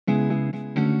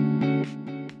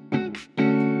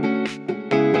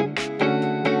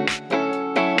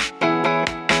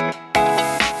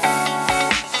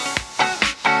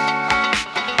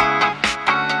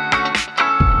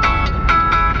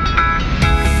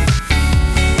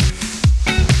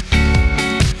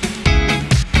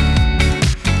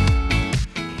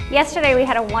Yesterday we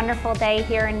had a wonderful day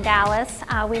here in Dallas.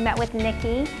 We met with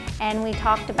Nikki and we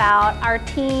talked about our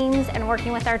teams and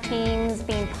working with our teams,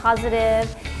 being positive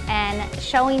and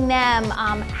showing them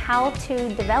how to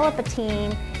develop a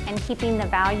team and keeping the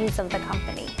values of the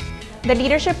company. The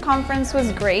leadership conference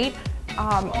was great.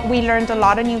 We learned a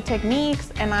lot of new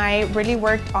techniques and I really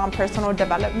worked on personal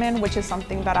development, which is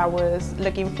something that I was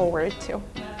looking forward to.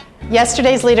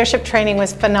 Yesterday's leadership training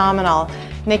was phenomenal.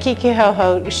 Nikki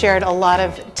Quijojo shared a lot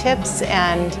of tips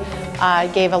and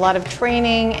gave a lot of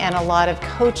training and a lot of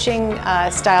coaching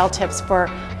style tips for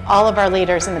all of our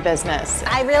leaders in the business.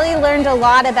 I really learned a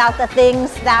lot about the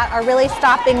things that are really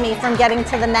stopping me from getting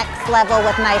to the next level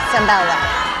with Nice and Bella.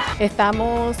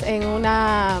 Estamos en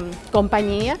una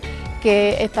compañía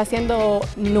que está siendo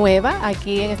nueva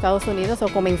aquí en Estados Unidos, o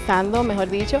comenzando, mejor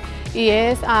dicho, y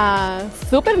es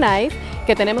super nice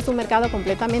que tenemos un mercado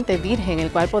completamente virgen, el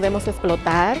cual podemos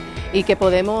explotar y que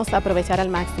podemos aprovechar al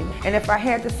máximo. And if I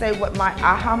had to say what my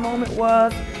aha moment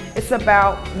was, it's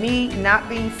about me not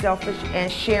being selfish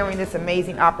and sharing this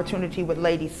amazing opportunity with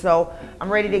ladies. So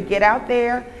I'm ready to get out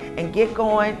there and get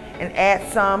going and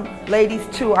add some ladies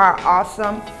to our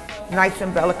awesome Nice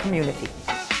and Bella community.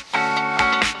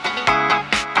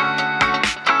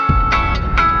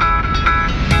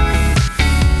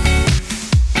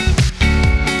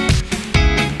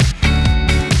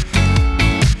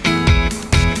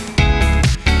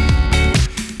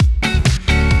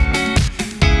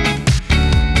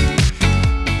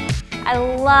 I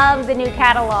love the new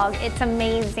catalog. It's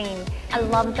amazing. I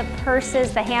love the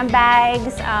purses, the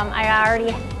handbags.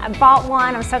 I bought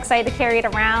one. I'm so excited to carry it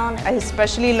around. I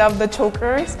especially love the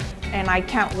chokers and I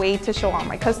can't wait to show all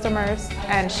my customers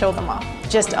and show them off.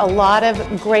 Just a lot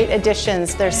of great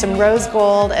additions. There's some rose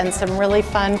gold and some really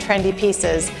fun trendy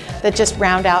pieces that just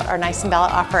round out our Nice and Bella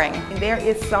offering. There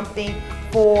is something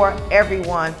for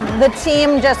everyone. The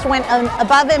team just went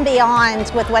above and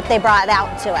beyond with what they brought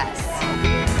out to us.